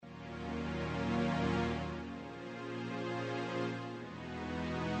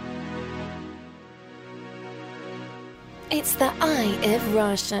It's the Eye of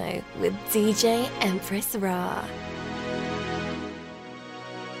Rah Show with DJ Empress Rah.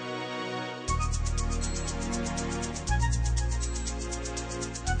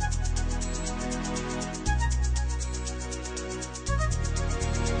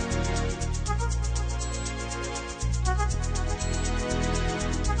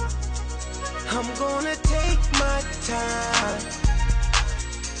 I'm gonna take my time.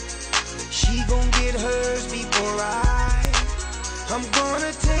 She gon' get hers before I'm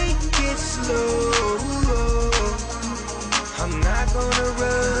gonna take it slow. I'm not gonna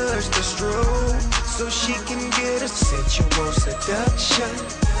rush the stroke, so she can get a sensual seduction.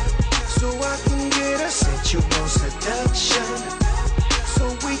 So I can get a sensual seduction. So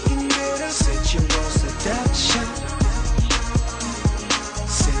we can get a sensual seduction.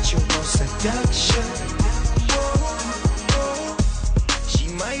 Sensual seduction. Whoa, whoa. She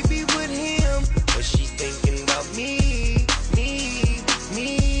might be with him, but she's thinking about me.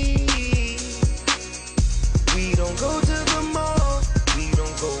 We don't go to the mall, we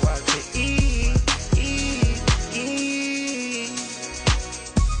don't go out to eat.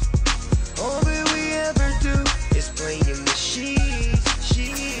 All that we ever do is play in the sheets.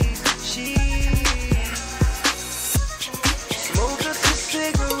 Smoke us a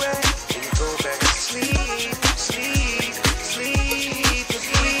cigarette and go back to sleep.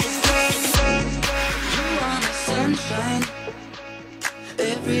 You want the sunshine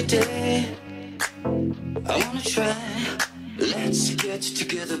every day. I wanna try. Let's get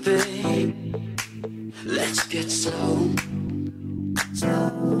together, babe. Let's get slow.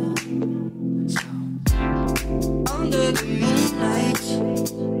 Under the moonlight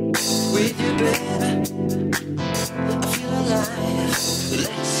with you, babe. I feel alive.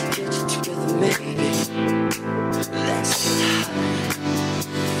 Let's get together, maybe. Let's get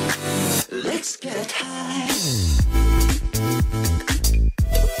high. Let's get high.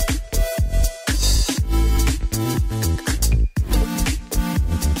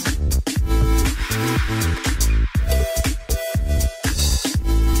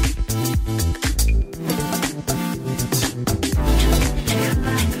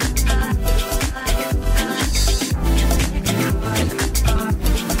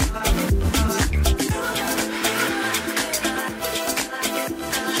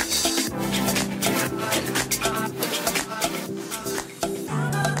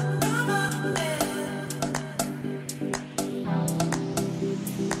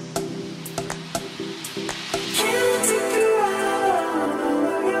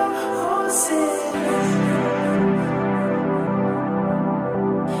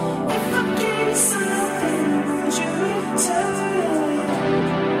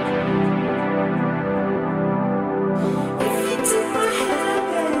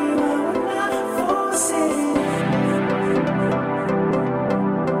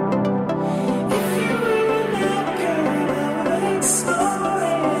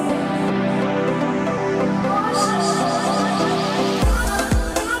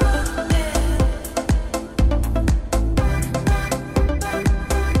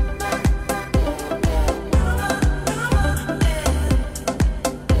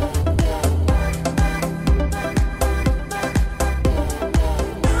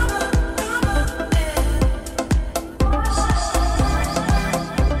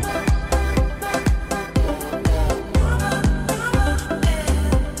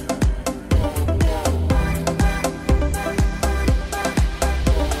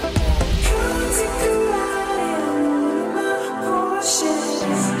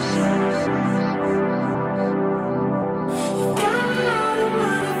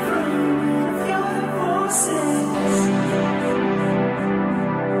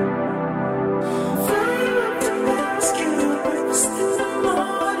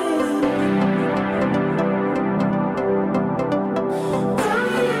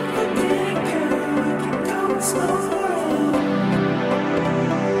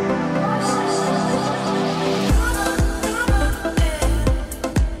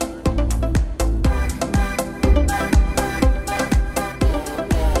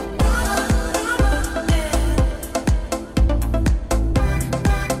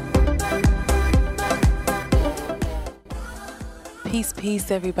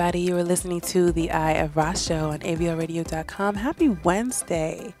 Peace, everybody. You are listening to the Eye of Rah Show on avrradio.com. Happy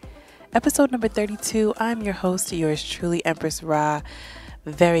Wednesday. Episode number 32. I'm your host, yours truly, Empress Rah.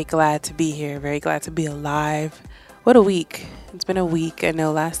 Very glad to be here. Very glad to be alive. What a week. It's been a week. I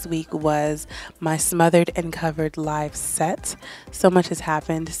know last week was my Smothered and Covered live set. So much has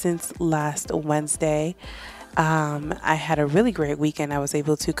happened since last Wednesday. I had a really great weekend. I was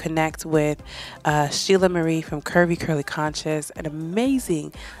able to connect with Sheila Marie from Curvy Curly Conscious, an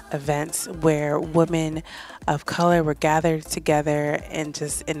amazing event where women of color were gathered together and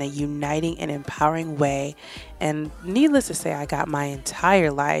just in a uniting and empowering way. And needless to say, I got my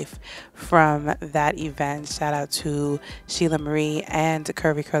entire life from that event. Shout out to Sheila Marie and the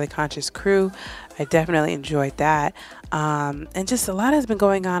Curvy Curly Conscious crew. I definitely enjoyed that. And just a lot has been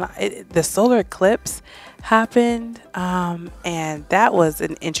going on. The solar eclipse happened, and that was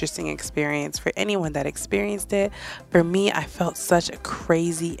an interesting experience for anyone that experienced it. For me, I felt such a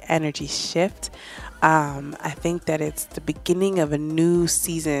crazy energy shift. I think that it's the beginning of a new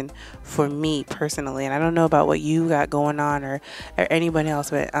season for me personally, and I don't know about what you got going on or anyone else,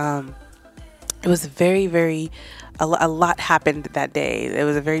 but it was a lot happened that day. It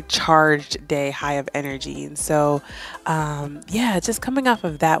was a very charged day, high of energy. And so, just coming off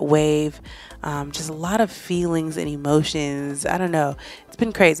of that wave, just a lot of feelings and emotions. I don't know. It's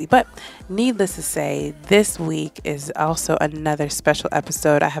been crazy. But needless to say, this week is also another special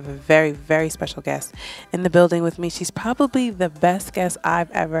episode. I have a very, very special guest in the building with me. She's probably the best guest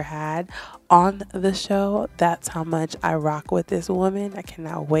I've ever had on the show. That's how much I rock with this woman. I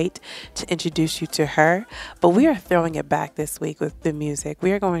cannot wait to introduce you to her. But we are throwing it back this week with the music.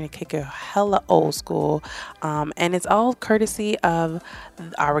 We are going to kick it hella old school. And it's all courtesy of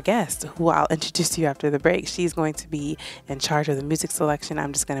our guest, who I'll introduce to you after the break. She's going to be in charge of the music selection.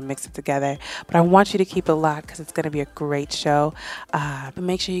 I'm just going to mix it together. But I want you to keep it locked because it's going to be a great show. But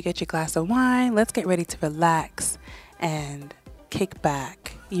make sure you get your glass of wine. Let's get ready to relax and kick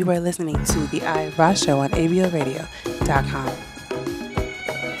back. You are listening to the Eye of Rah Show on ABLRadio.com.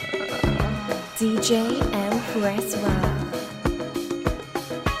 DJ Empress Rah.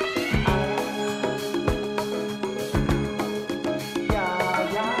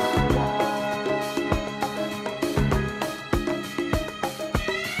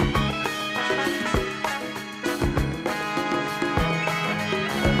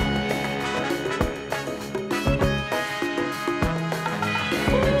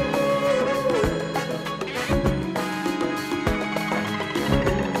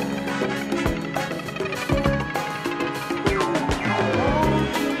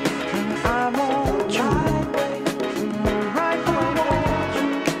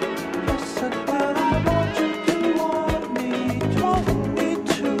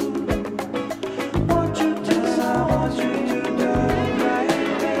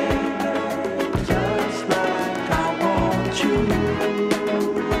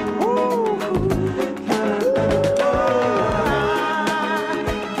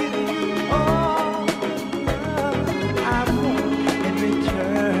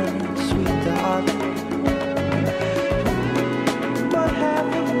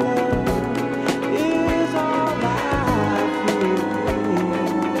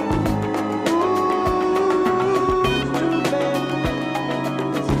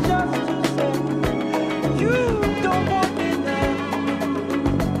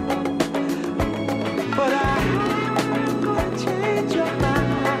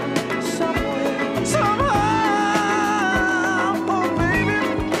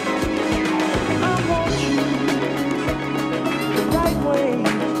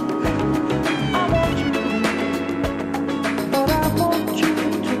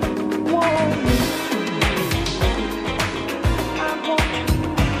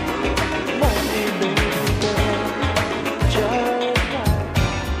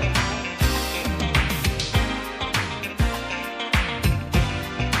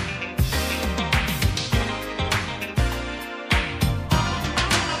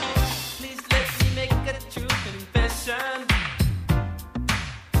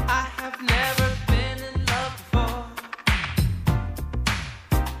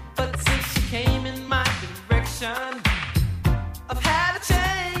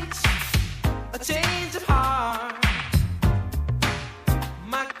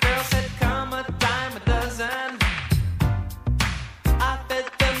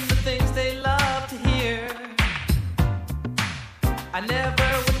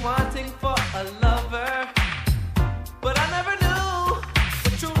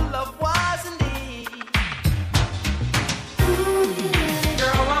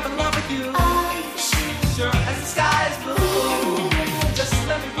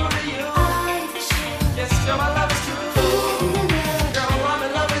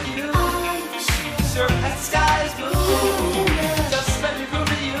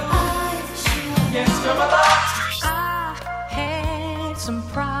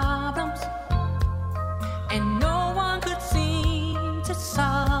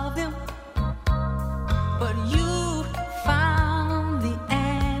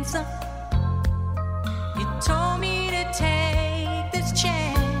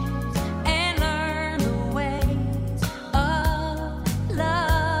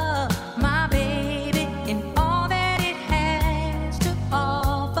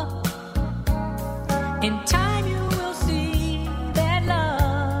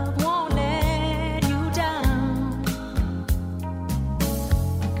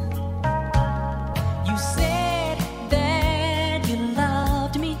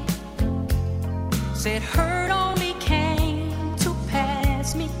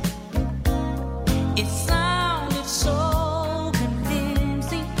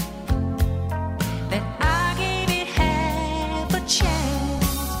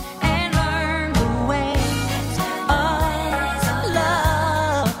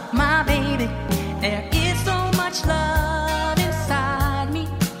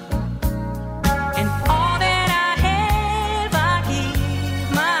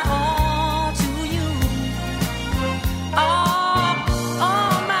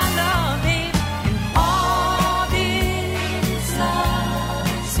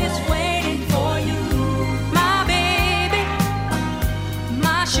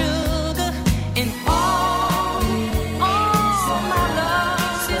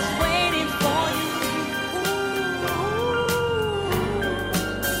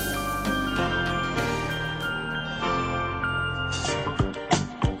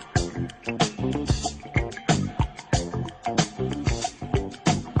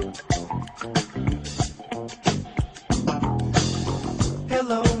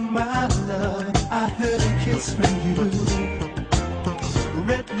 my love, I heard a kiss from you.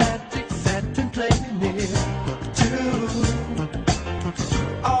 Red magic satin playing near too.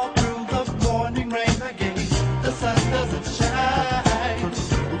 All through the morning rain I gave, the sun doesn't shine.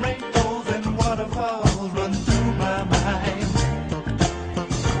 Rainbows and waterfalls run through my mind.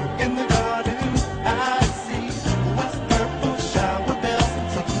 In the garden I see west purple shower bells and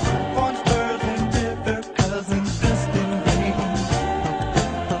tea. Orange birds and river cousins dressed in green.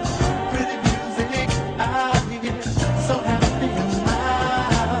 Pretty music I hear, so happy and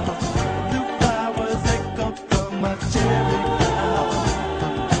loud. Blue flowers echo from my cherry cloud.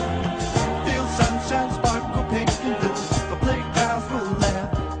 Feel sunshine sparkle pink and blue. The playgrounds will laugh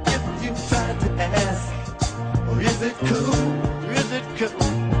if you try to ask, or is it cool? Is it cool?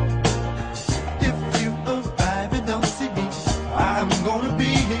 If you arrive and don't see me, I'm gonna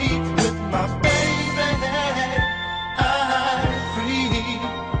be with my baby. I'm free.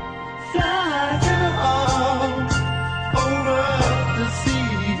 Fly down over the sea.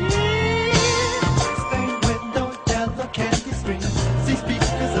 Stained window, yellow candy screen. See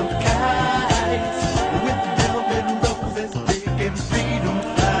speakers of kites with velvet roses taking freedom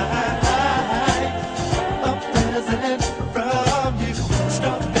flight. A present from you,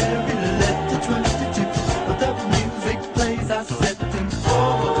 strawberry letter 22. The music plays, I set in for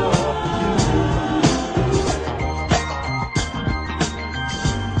you.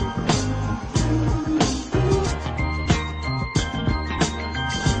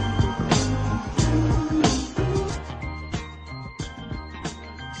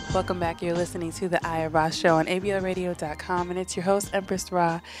 Welcome back. You're listening to the Eye of Rah Show on ablradio.com, and it's your host, Empress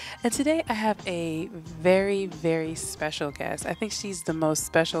Rah. And today I have a very, very special guest. I think she's the most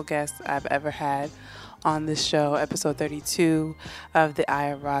special guest I've ever had on this show, episode 32 of the Eye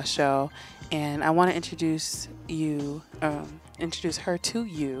of Rah Show. And I want to introduce her to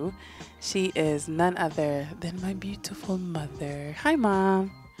you. She is none other than my beautiful mother. Hi,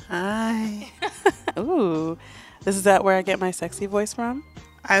 Mom. Hi. Ooh, is that where I get my sexy voice from?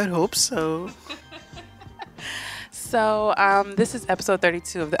 I would hope so. So this is episode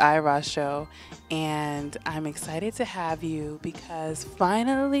 32 of the Eye of Rah Show, and I'm excited to have you because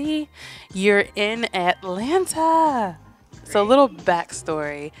finally you're in Atlanta. So a little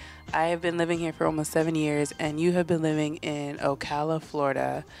backstory. I have been living here for almost 7 years, and you have been living in Ocala,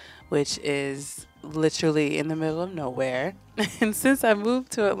 Florida, which is literally in the middle of nowhere. And since I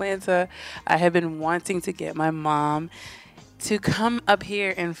moved to Atlanta, I have been wanting to get my mom to come up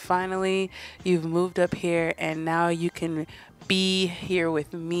here, and finally you've moved up here, and now you can be here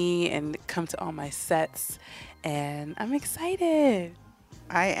with me and come to all my sets, and I'm excited.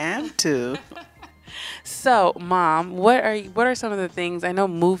 I am too. So, Mom, what are some of the things? I know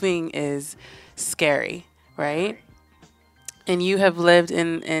moving is scary, right? And you have lived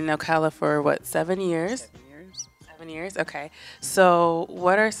in Ocala for what, 7 years? 7 years. 7 years, okay. So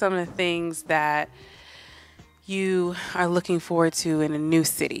what are some of the things that you are looking forward to in a new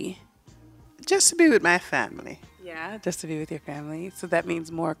city? Just to be with my family. Yeah, just to be with your family. So that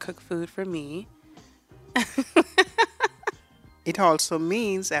means more cooked food for me. It also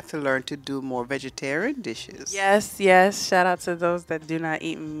means I have to learn to do more vegetarian dishes. Yes, yes. Shout out to those that do not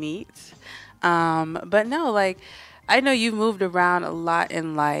eat meat. But no, like, I know you've moved around a lot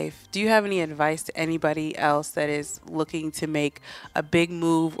in life. Do you have any advice to anybody else that is looking to make a big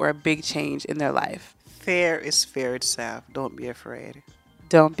move or a big change in their life? Fear is fear itself. Don't be afraid.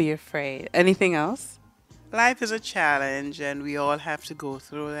 Don't be afraid. Anything else? Life is a challenge, and we all have to go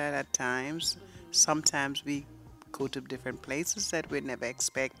through that at times. Sometimes we go to different places that we never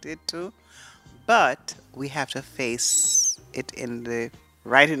expected to, but we have to face it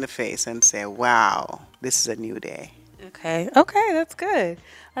right in the face and say, wow, this is a new day. Okay, that's good.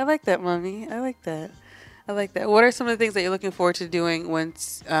 I like that, Mommy. I like that. What are some of the things that you're looking forward to doing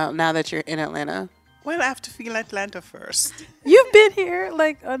once now that you're in Atlanta? Well, I have to feel Atlanta first. You've been here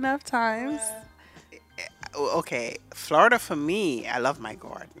like enough times. Okay, Florida for me, I love my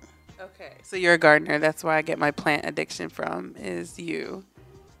garden. Okay, so you're a gardener. That's where I get my plant addiction from, is you.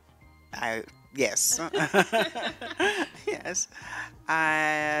 Yes. Yes.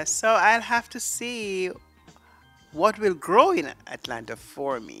 So I'll have to see what will grow in Atlanta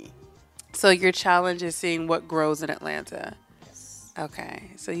for me. So your challenge is seeing what grows in Atlanta. Yes.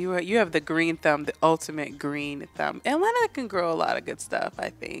 Okay, so you have the green thumb, the ultimate green thumb. Atlanta can grow a lot of good stuff, I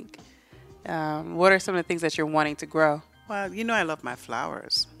think. What are some of the things that you're wanting to grow? Well, I love my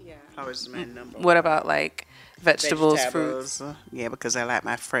flowers. Yeah. Flowers is my number What about like vegetables, fruits? Yeah, because I like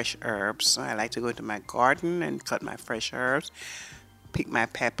my fresh herbs. I like to go to my garden and cut my fresh herbs, pick my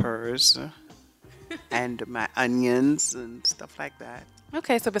peppers. and my onions and stuff like that.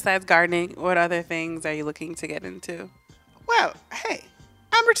 Okay, so besides gardening, what other things are you looking to get into? Well, hey,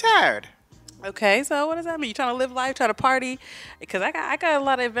 I'm retired. Okay, so what does that mean? You trying to live life, trying to party? Because I got a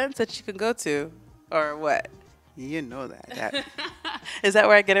lot of events that you can go to, or what? You know that. Is that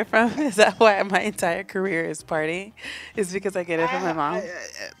where I get it from? Is that why my entire career is partying? Is because I get it from my mom?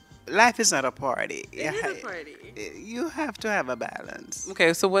 Life is not a party. It is a party. You have to have a balance.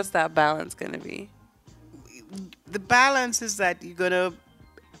 Okay, so what's that balance going to be? The balance is that you're going to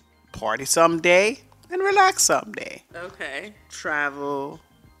party someday and relax someday. Okay. Travel.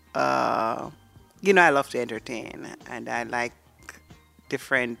 I love to entertain, and I like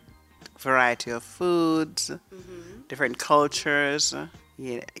different variety of foods, different cultures.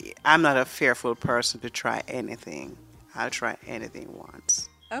 Yeah, I'm not a fearful person to try anything. I'll try anything once.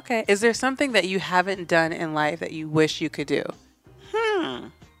 Okay. Is there something that you haven't done in life that you wish you could do?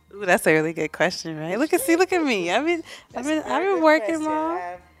 Ooh, that's a really good question, right? Look at me. I've been working, Mom.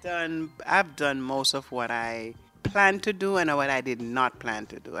 I've done most of what I planned to do and what I did not plan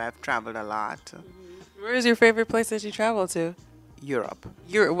to do. I've traveled a lot. Where is your favorite place that you travel to? Europe.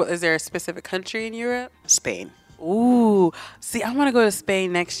 Is there a specific country in Europe? Spain. Ooh, see, I want to go to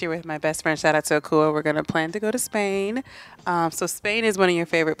Spain next year with my best friend. Shout out to Akua. We're going to plan to go to Spain. So Spain is one of your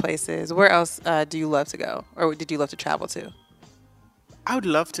favorite places. Where else do you love to go? Or did you love to travel to? I would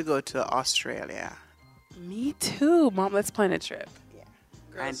love to go to Australia. Me too. Mom, let's plan a trip.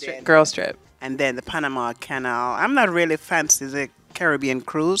 Yeah. Girls trip. And then the Panama Canal. I'm not really fancy the Caribbean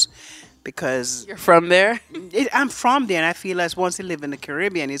cruise because You're from there? I'm from there, and I feel as once you live in the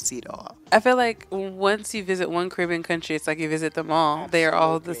Caribbean, you see it all. I feel like once you visit one Caribbean country, it's like you visit them all. They are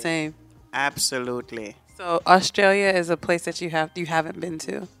all the same. Absolutely. So Australia is a place that you haven't been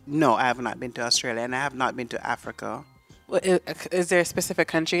to. No, I have not been to Australia, and I have not been to Africa. Well, is there a specific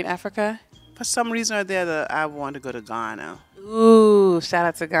country in Africa? For some reason or the other, I want to go to Ghana. Ooh, shout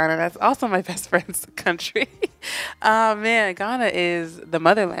out to Ghana. That's also my best friend's country. Man, Ghana is the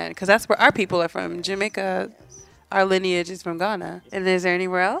motherland because that's where our people are from. Jamaica, our lineage is from Ghana. And is there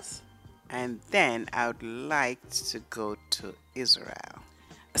anywhere else? And then I would like to go to Israel.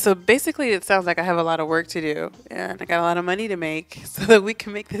 So basically, it sounds like I have a lot of work to do and I got a lot of money to make so that we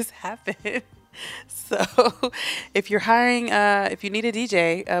can make this happen. So if you're hiring, if you need a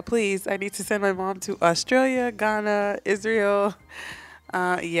DJ, please, I need to send my mom to Australia, Ghana, Israel.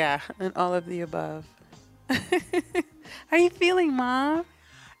 And all of the above. How are you feeling, Mom?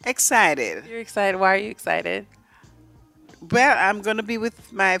 Excited. You're excited. Why are you excited? Well, I'm going to be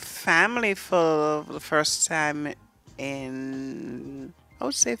with my family for the first time in, I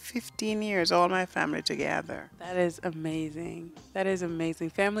would say, 15 years, all my family together. That is amazing. That is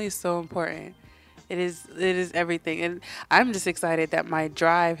amazing. Family is so important. It is everything. And I'm just excited that my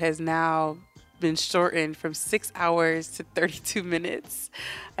drive has now been shortened from 6 hours to 32 minutes.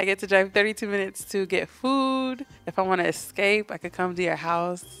 I get to drive 32 minutes to get food. If I want to escape, I could come to your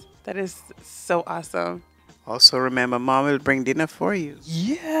house. That is so awesome. Also, remember, Mom will bring dinner for you.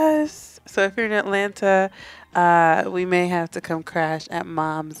 Yes. So if you're in Atlanta, we may have to come crash at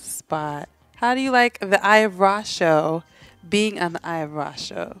Mom's spot. How do you like the Eye of Rah Show, being on the Eye of Rah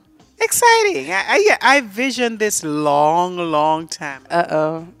Show? Exciting. I visioned this long time.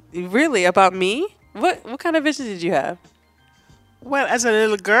 Uh-oh. Really? About me? What kind of vision did you have? Well, as a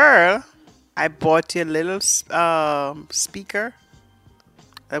little girl, I bought you a little speaker.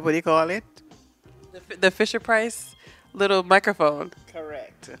 What do you call it? The Fisher Price little microphone.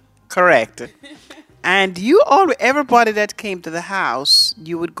 Correct. And everybody that came to the house,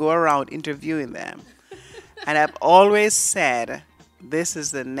 you would go around interviewing them. And I've always said, this is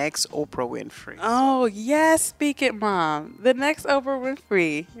the next Oprah Winfrey. Oh, yes. Speak it, Mom. The next Oprah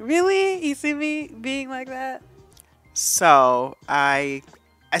Winfrey. Really? You see me being like that? So I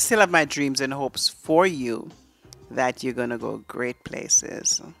still have my dreams and hopes for you that you're going to go great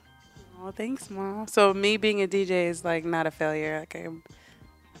places. Oh, thanks, Mom. So me being a DJ is like not a failure. Okay.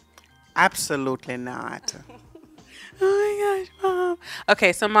 Absolutely not. Oh my gosh, Mom.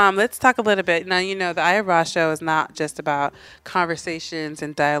 Okay, so Mom, let's talk a little bit. Now, the Eye of Rah Show is not just about conversations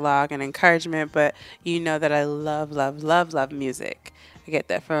and dialogue and encouragement, but you know that I love music. I get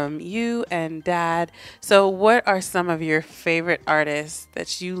that from you and Dad. So what are some of your favorite artists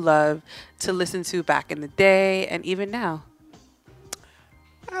that you love to listen to back in the day and even now?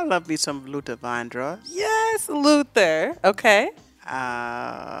 I love me some Luther Vandross. Yes, Luther. Okay.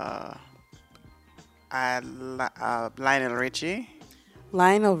 Lionel Richie.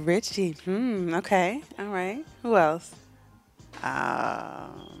 Lionel Richie. Okay. All right. Who else?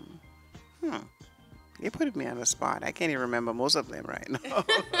 You put me on the spot. I can't even remember most of them right now.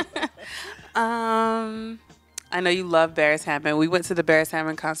 I know you love Barris Hammond. We went to the Barris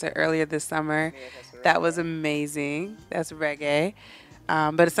Hammond concert earlier this summer. That was amazing. That's reggae.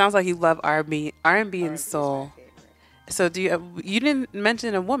 But it sounds like you love R&B and soul. So do you didn't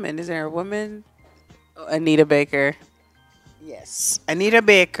mention a woman. Is there a woman? Anita Baker. Yes. Anita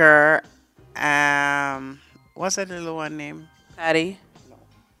Baker. What's that little one name? Patty. No.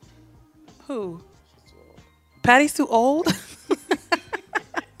 Who? Patty's too old?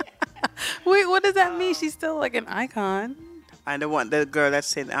 Wait, what does that mean? She's still like an icon. And the girl that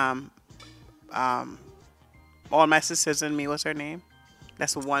said All My Sisters and Me, what's her name?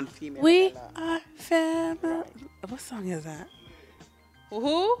 That's one female. We are family. Right. What song is that?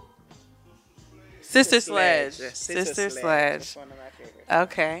 Who? Sister Sledge. Sister Sledge. That's one of my favorites.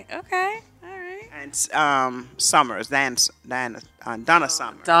 Okay. All right. And Summers, Donna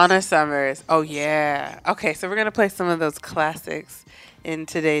Summers. Donna Summers. Oh, yeah. Okay, so we're going to play some of those classics in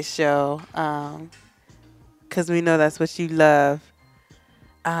today's show because we know that's what you love.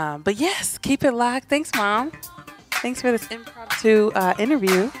 But yes, keep it locked. Thanks, Mom. Thanks for this impromptu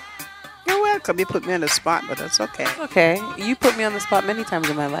interview. You're welcome. You put me on the spot, but that's okay. It's okay. You put me on the spot many times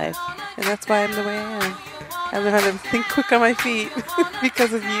in my life, and that's why I'm the way I am. I learned how to think quick on my feet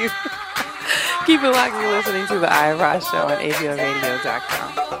because of you. Keep it locked. You're listening to the Eye of Rah Show on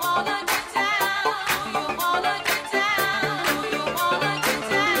avioradio.com.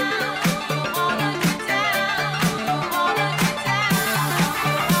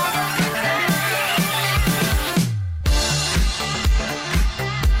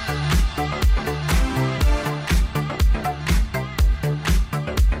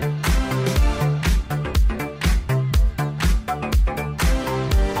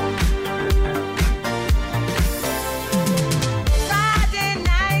 Friday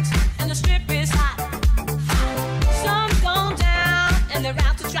night and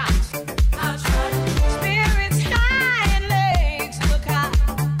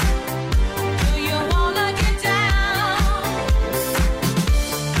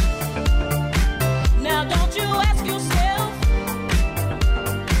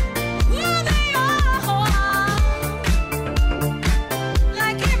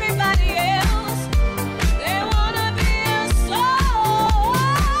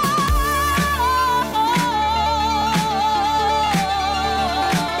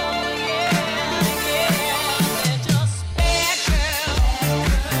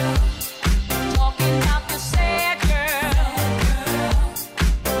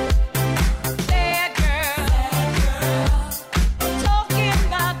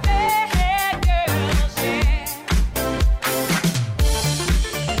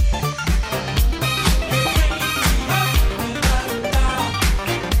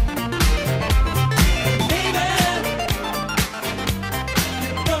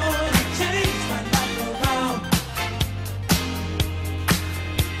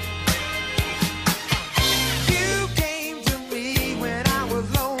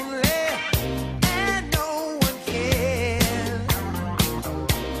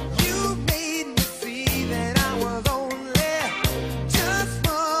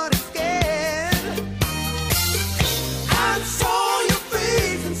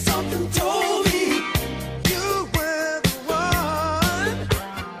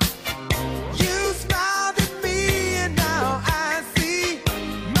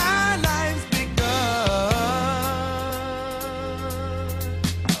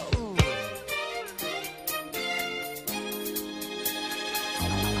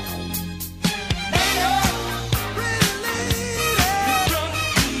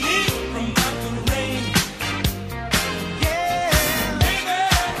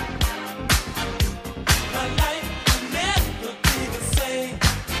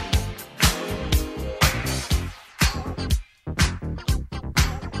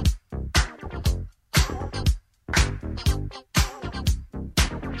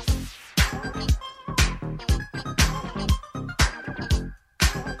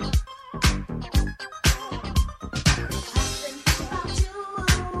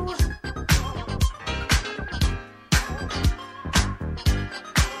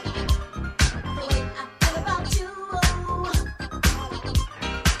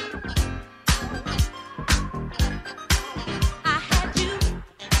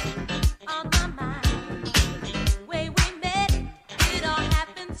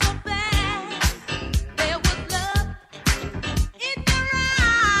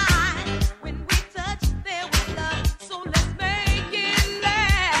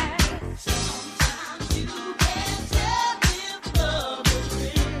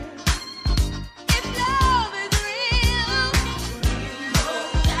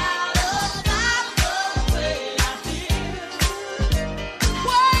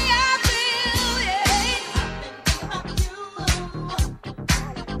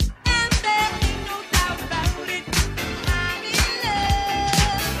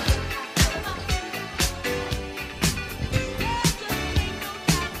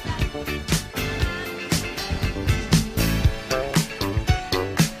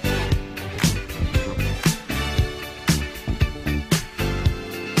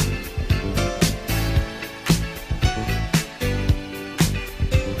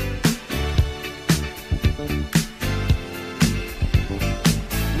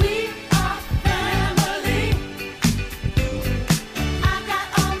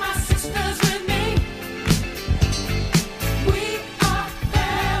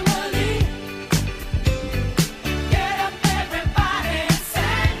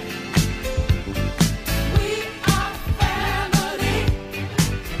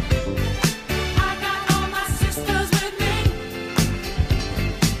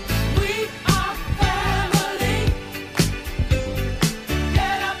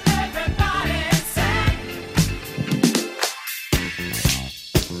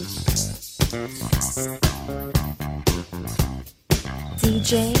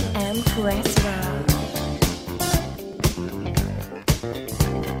DJ Empress Ra.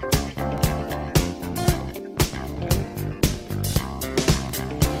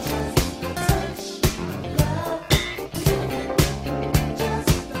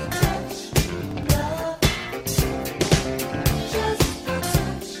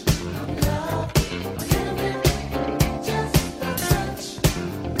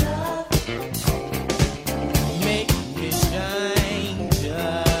 Make me shine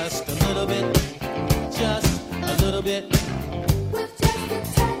just a little bit.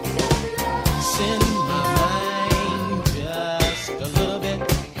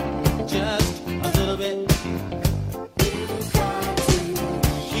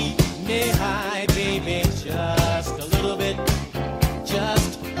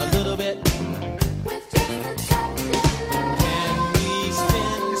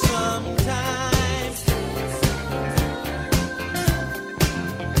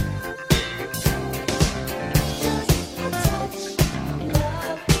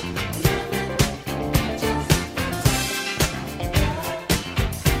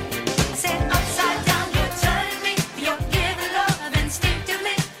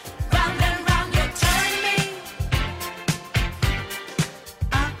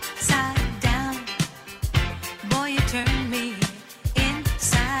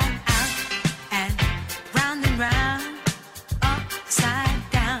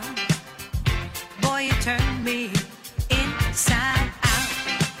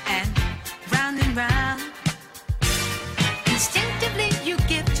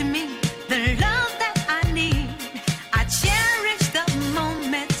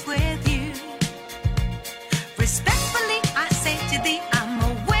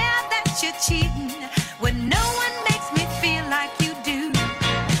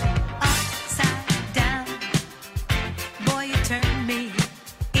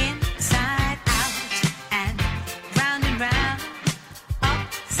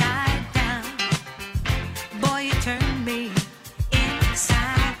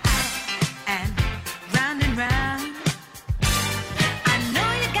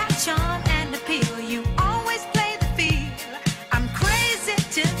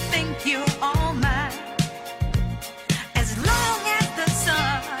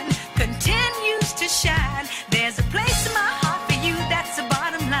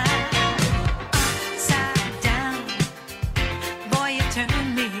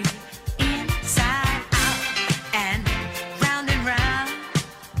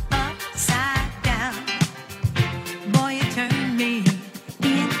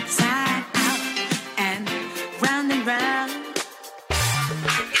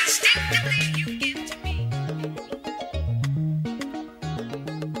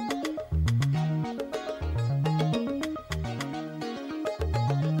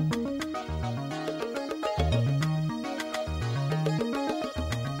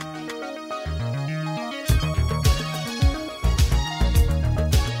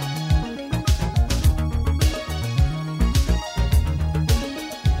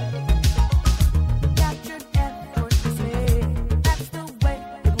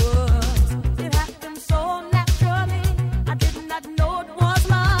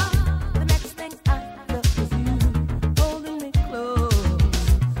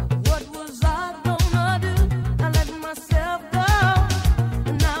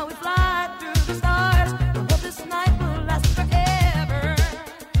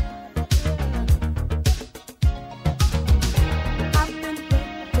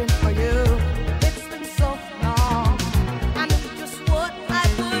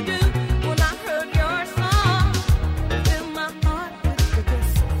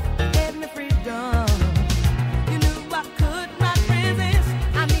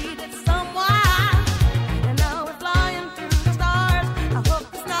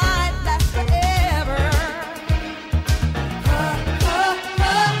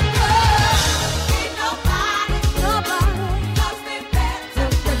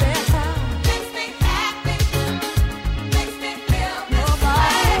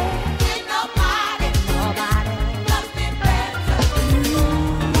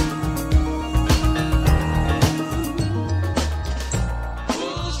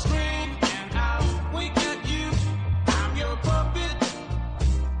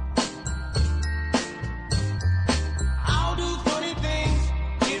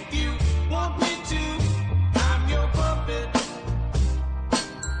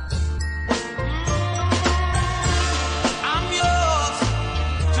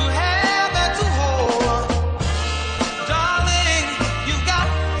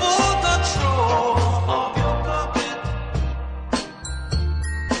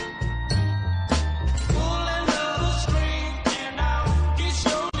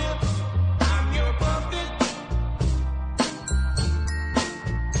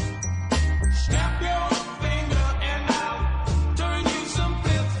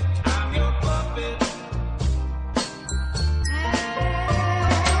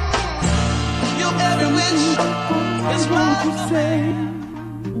 to say,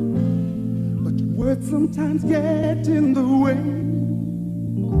 but words sometimes get in the way.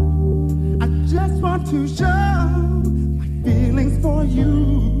 I just want to show my feelings for you.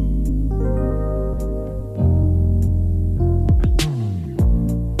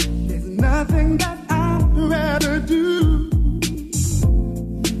 There's nothing that I'd rather do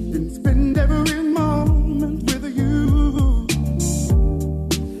than spend every moment with you.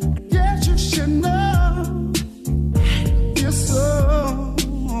 I guess you should know you're so.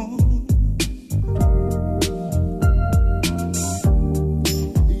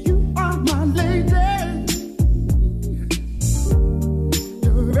 You are my lady.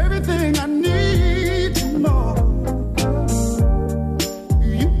 You're everything I need and more.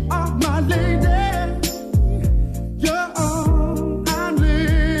 You are my lady. You're all I'm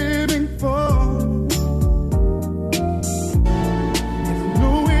living for. There's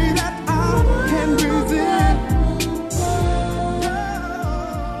no way that I can resist.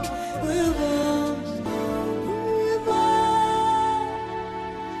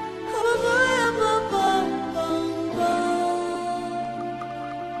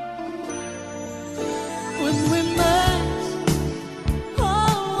 When we met,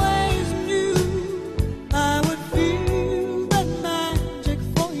 always knew I would feel that magic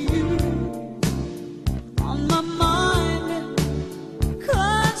for you. On my mind,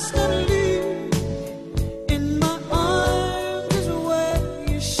 constantly, in my arms is where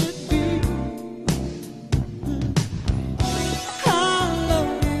you should be. I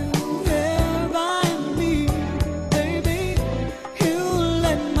love you here by me, baby. You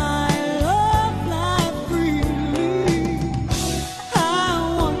let my love fly freely.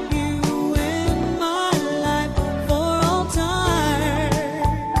 I want you in my life for all time.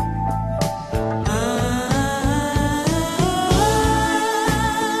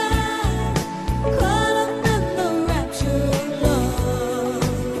 Caught up in the rapture of love.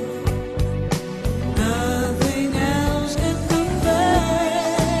 Nothing else can compare.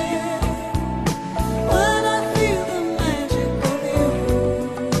 When I feel the magic of you,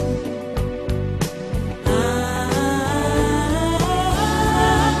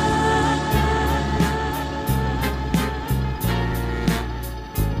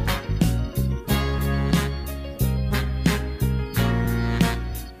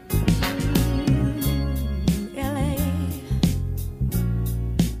 LA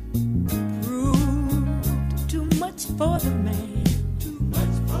proved too much for the man. Too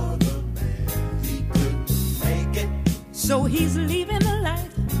much for the man. He couldn't make it. So he's leaving the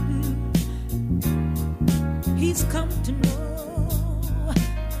life he's come to know.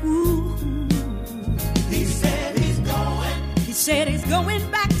 Ooh. He said he's going He said he's going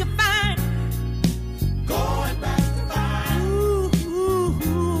back to find back to find.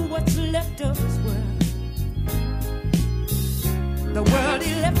 what's left of his world. The world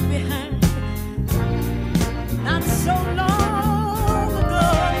he left behind not so long ago.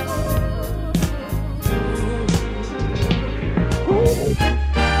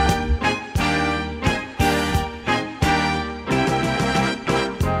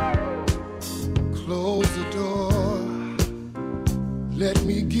 Close the door. Let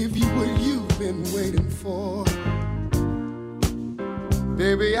me give you what you've been waiting for.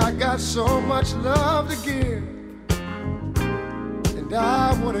 Baby, I got so much love to give, and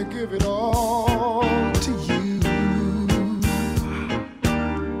I want to give it all to you.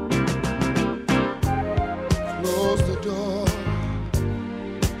 Close the door.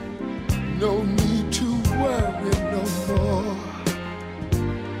 No need to worry no more.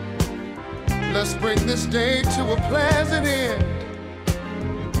 Let's bring this day to a pleasant end.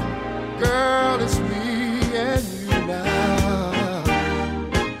 Girl, it's me and you now.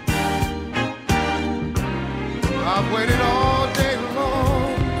 I've waited all day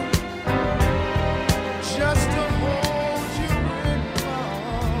long just to hold you in my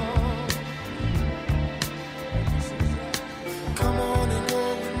arms. Come on and go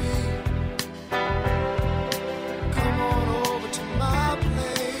with me. Come on over to my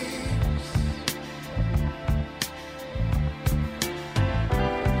place.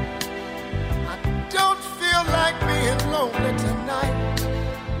 I don't feel like being lonely tonight.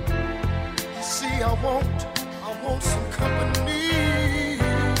 You see, I want some company.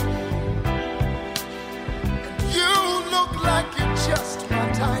 And you look like you're just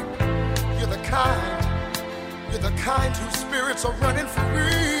my type. You're the kind whose spirits are running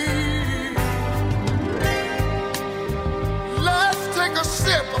free. Let's take a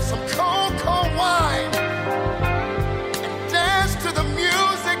sip of some cold, cold wine and dance to the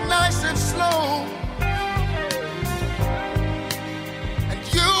music nice and slow. And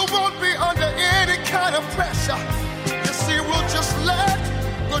you won't be under any kind of pressure. You see,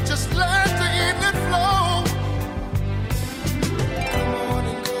 Just let the evening flow. Come on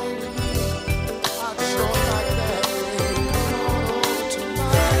and go with me. I'd sure like that way. Come on home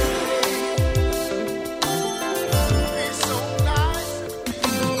tonight. It's so nice to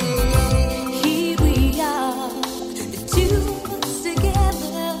be. Here we are, the two of us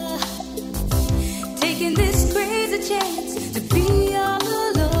together, taking this crazy chance to be all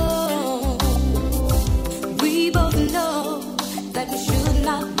alone. We both know that we should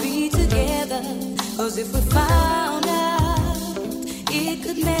not be together, 'cause if we found out, it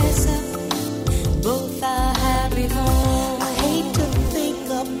could mess up both our happy homes. I hate to think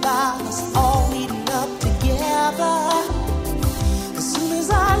about us all meeting up together. As soon as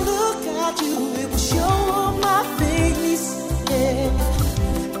I look at you, it will show on my face. Yeah.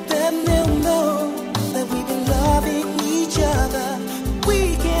 Then they'll know that we've been loving each other.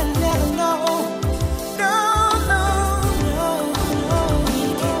 We can never know. No, no, no, no. We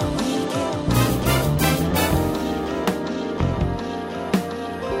can.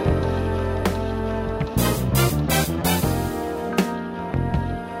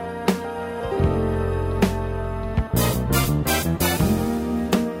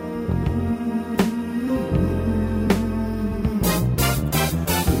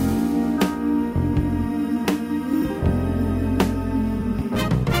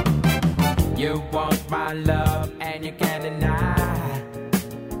 You want my love and you can't deny.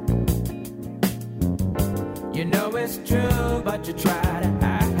 You know it's true, but you try to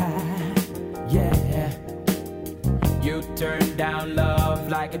hide. Yeah. You turn down love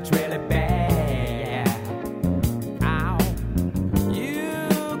like it's really bad. Ow.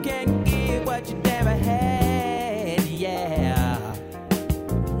 You can't give what you never had. Yeah.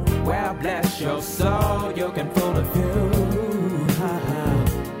 Well, bless your soul, you can fool a few.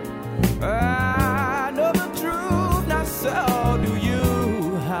 I know the truth, not so do you.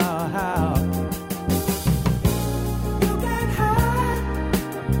 How? You can hide.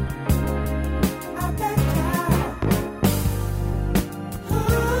 I betcha.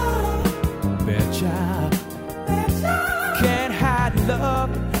 Betcha.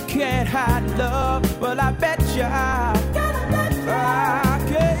 Can't hide love, well I betcha. I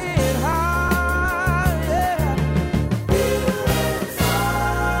can't hide, yeah.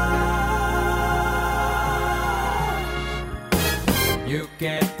 You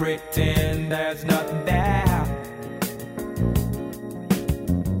can't pretend there's nothing there.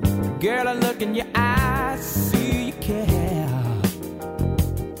 Girl, I look in your eyes, see you care.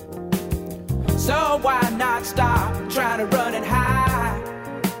 So why not stop trying to run and hide?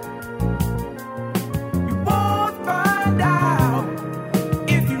 You won't find out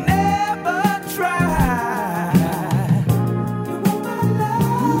if you never try. You want my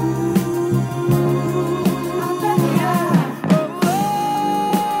love? I bet you.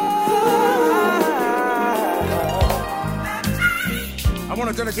 I want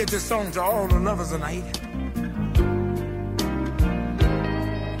to dedicate this song to all the lovers tonight.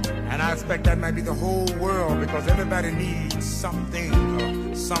 And I expect that might be the whole world, because everybody needs something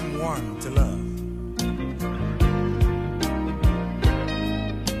or someone to love.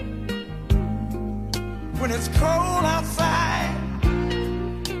 When it's cold outside,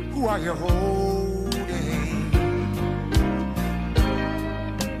 who are you holding?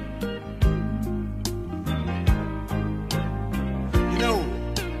 You know,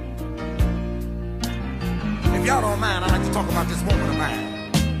 if y'all don't mind, I'd like to talk about this woman of mine.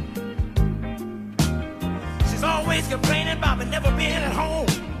 She's always complaining about me never being at home.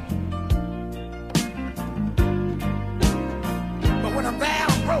 But when I'm there,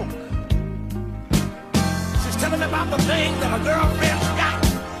 I'm broke. She's telling me about the things that her girlfriend's got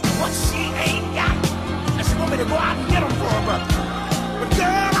and what she ain't got. And she want me to go out and get them for her, but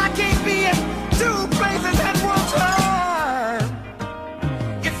girl, I can't be in two places at one time.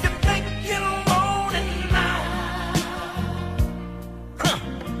 If you think you're lonely now,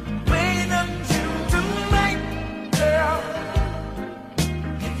 wait until tonight, girl.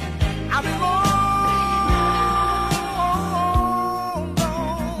 I'll be long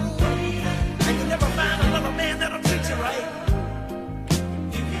gone, and you'll never find another man that'll treat you right.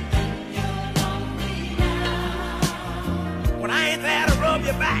 When I ain't there to rub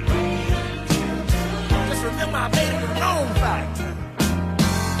your back, just remember I made it a known fact.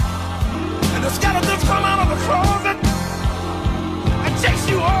 And the skeletons come out of the closet and chase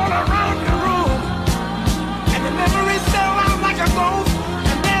you all around your room. And the memories sell out like a ghost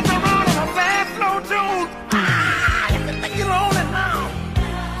and dance around in a fast, slow tune. Ah, if you think you're lonely now,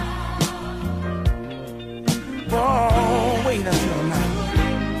 boy, wait until now.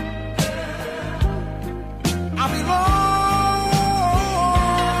 I'll be long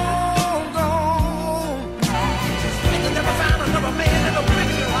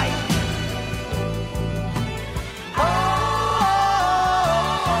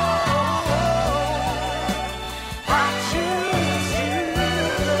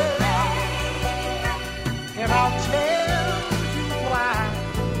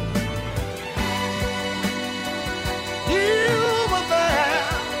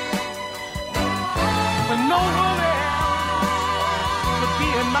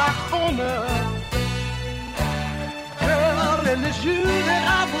corner. Girl, and it's you that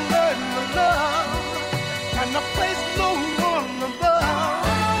I've learned to love, and the place no one above.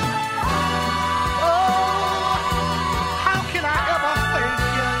 Oh, how can I ever thank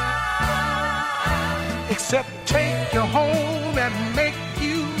you except take you home and make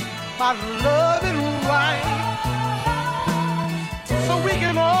you my loving wife, so we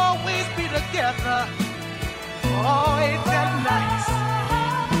can always be together. Oh, ain't that nice?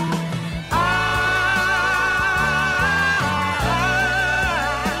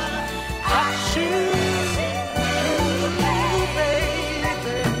 I choose you, baby.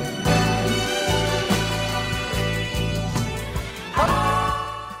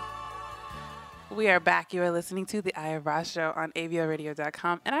 We are back. You are listening to the Eye of Rah Show on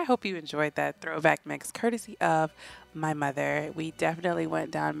avioradio.com, and I hope you enjoyed that throwback mix courtesy of my mother. We definitely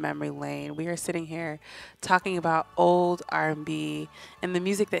went down memory lane. We are sitting here talking about old R&B and the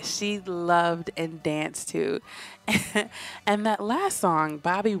music that she loved and danced to. And that last song,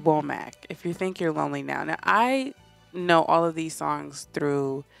 Bobby Womack, If You Think You're Lonely Now. Now, I know all of these songs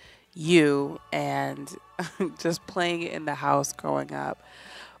through you and just playing it in the house growing up.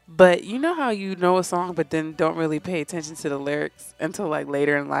 But you know how you know a song but then don't really pay attention to the lyrics until like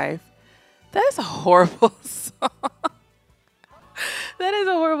later in life? That's a horrible song. That is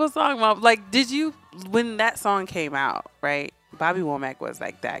a horrible song, Mom. Like, did you, when that song came out, right? Bobby Womack was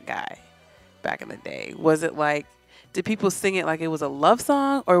like that guy back in the day. Was it like, did people sing it like it was a love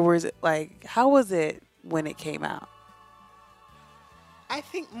song? Or was it like, how was it when it came out? I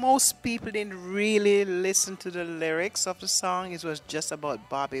think most people didn't really listen to the lyrics of the song. It was just about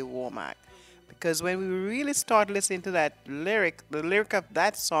Bobby Womack. Because when we really started listening to that lyric, the lyric of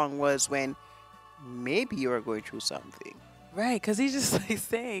that song was when maybe you were going through something. Right, because he's just like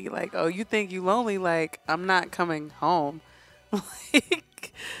saying, like, oh, you think you lonely? Like, I'm not coming home.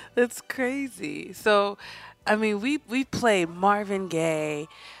 Like, that's crazy. So, I mean, we played Marvin Gaye.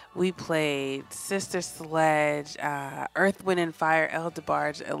 We played Sister Sledge, Earth, Wind, and Fire, El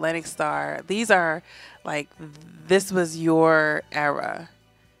DeBarge, Atlantic Star. These are, like, this was your era.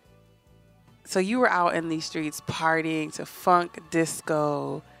 So you were out in these streets partying to funk,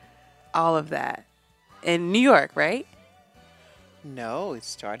 disco, all of that. In New York, right? No, it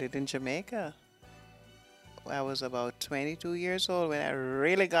started in Jamaica. I was about 22 years old when I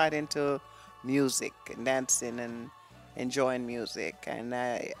really got into music and dancing and enjoying music, and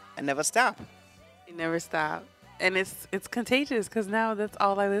I never stopped. You never stop. And it's contagious because now that's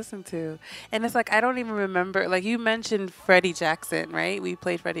all I listen to. And it's like, I don't even remember, like you mentioned Freddie Jackson, right? We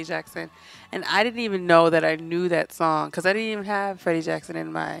played Freddie Jackson. And I didn't even know that I knew that song because I didn't even have Freddie Jackson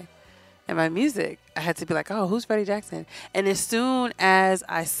in my music. I had to be like, oh, who's Freddie Jackson? And as soon as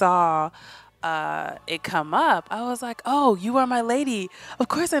I saw it come up, I was like, oh, You Are My Lady. Of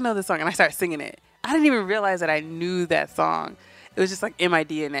course I know this song. And I started singing it. I didn't even realize that I knew that song. It was just like in my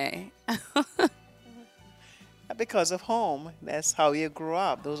DNA. Because of home. That's how you grew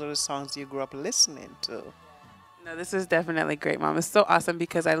up. Those are the songs you grew up listening to. No, this is definitely great, Mom. It's so awesome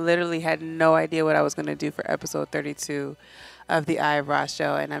because I literally had no idea what I was going to do for episode 32 of the Eye of Rah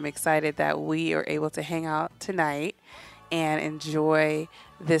Show. And I'm excited that we are able to hang out tonight and enjoy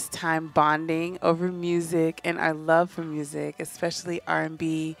this time bonding over music and our love for music, especially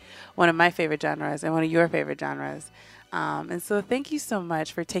R&B, one of my favorite genres and one of your favorite genres. And so thank you so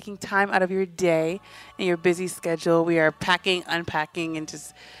much for taking time out of your day and your busy schedule. We are packing, unpacking, and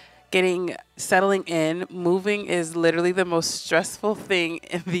just settling in. Moving is literally the most stressful thing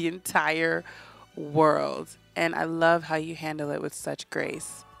in the entire world. And I love how you handle it with such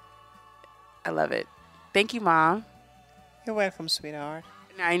grace. I love it. Thank you, Mom. You're welcome, sweetheart.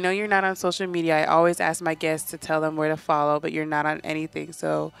 Now, I know you're not on social media. I always ask my guests to tell them where to follow, but you're not on anything.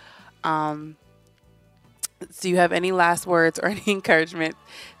 So, do you have any last words or any encouragement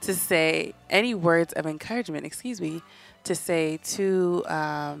to say, any words of encouragement, to say to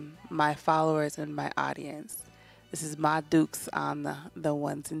my followers and my audience? This is Ma Dukes on the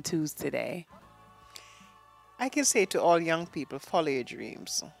ones and twos today. I can say to all young people, follow your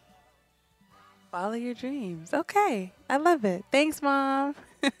dreams. Follow your dreams. Okay. I love it. Thanks, Mom.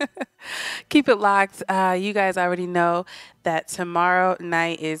 Keep it locked. You guys already know that tomorrow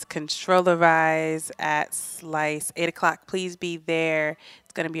night is Controllerize at Slice, 8 o'clock. Please be there.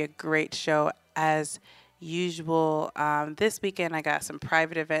 It's going to be a great show as usual. This weekend, I got some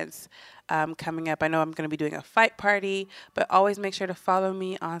private events coming up. I know I'm going to be doing a fight party, but always make sure to follow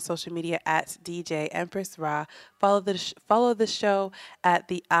me on social media at DJ Empress Rah. Follow the show at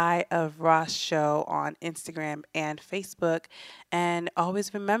the Eye of Rah Show on Instagram and Facebook. And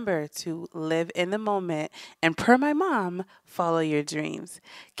always remember to live in the moment. And per my mom, follow your dreams.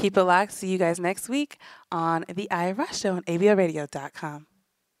 Keep it locked. See you guys next week on the Eye of Rah Show on ABLRadio.com.